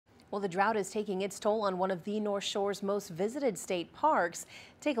Well, the drought is taking its toll on one of the North Shore's most visited state parks.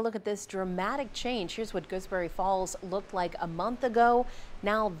 Take a look at this dramatic change. Here's what Gooseberry Falls looked like a month ago.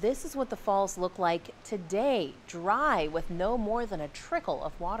 Now this is what the falls look like today, dry with no more than a trickle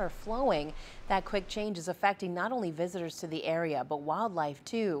of water flowing. That quick change is affecting not only visitors to the area, but wildlife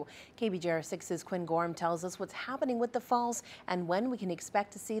too. KBJR6's Quinn Gorham tells us what's happening with the falls and when we can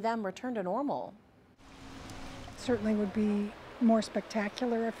expect to see them return to normal. Certainly would be more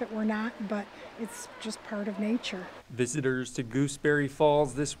spectacular if it were not, but it's just part of nature. Visitors to Gooseberry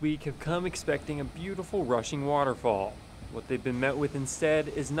Falls this week have come expecting a beautiful rushing waterfall. What they've been met with instead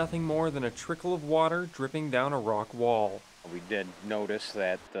is nothing more than a trickle of water dripping down a rock wall. We did notice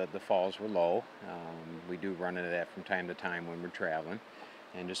that the falls were low. We do run into that from time to time when we're traveling,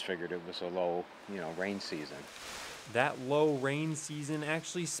 and just figured it was a low, rain season. That low rain season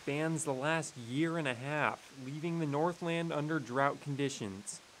actually spans the last year and a half, leaving the Northland under drought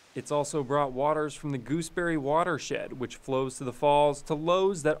conditions. It's also brought waters from the Gooseberry watershed, which flows to the falls, to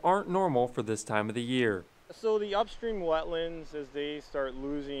lows that aren't normal for this time of the year. So the upstream wetlands, as they start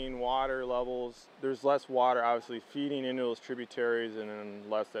losing water levels, there's less water obviously feeding into those tributaries, and then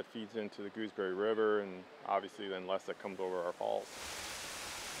less that feeds into the Gooseberry River, and obviously then less that comes over our falls.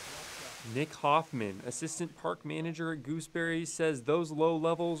 Nick Hoffman, assistant park manager at Gooseberry, says those low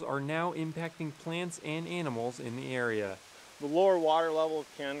levels are now impacting plants and animals in the area. The lower water level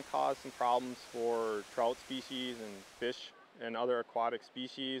can cause some problems for trout species and fish and other aquatic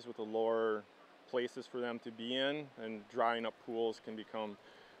species with the lower places for them to be in, and drying up pools can become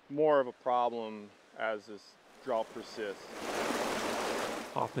more of a problem as this drought persists.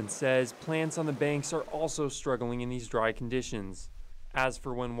 Hoffman says plants on the banks are also struggling in these dry conditions. As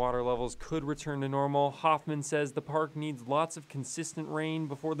for when water levels could return to normal, Hoffman says the park needs lots of consistent rain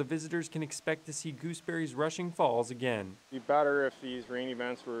before the visitors can expect to see gooseberries rushing falls again. It'd be better if these rain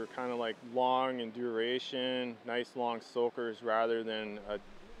events were kind of like long in duration, nice long soakers rather than a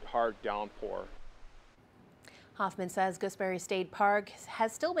hard downpour. Hoffman says Gooseberry State Park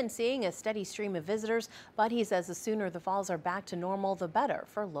has still been seeing a steady stream of visitors, but he says the sooner the falls are back to normal, the better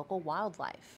for local wildlife.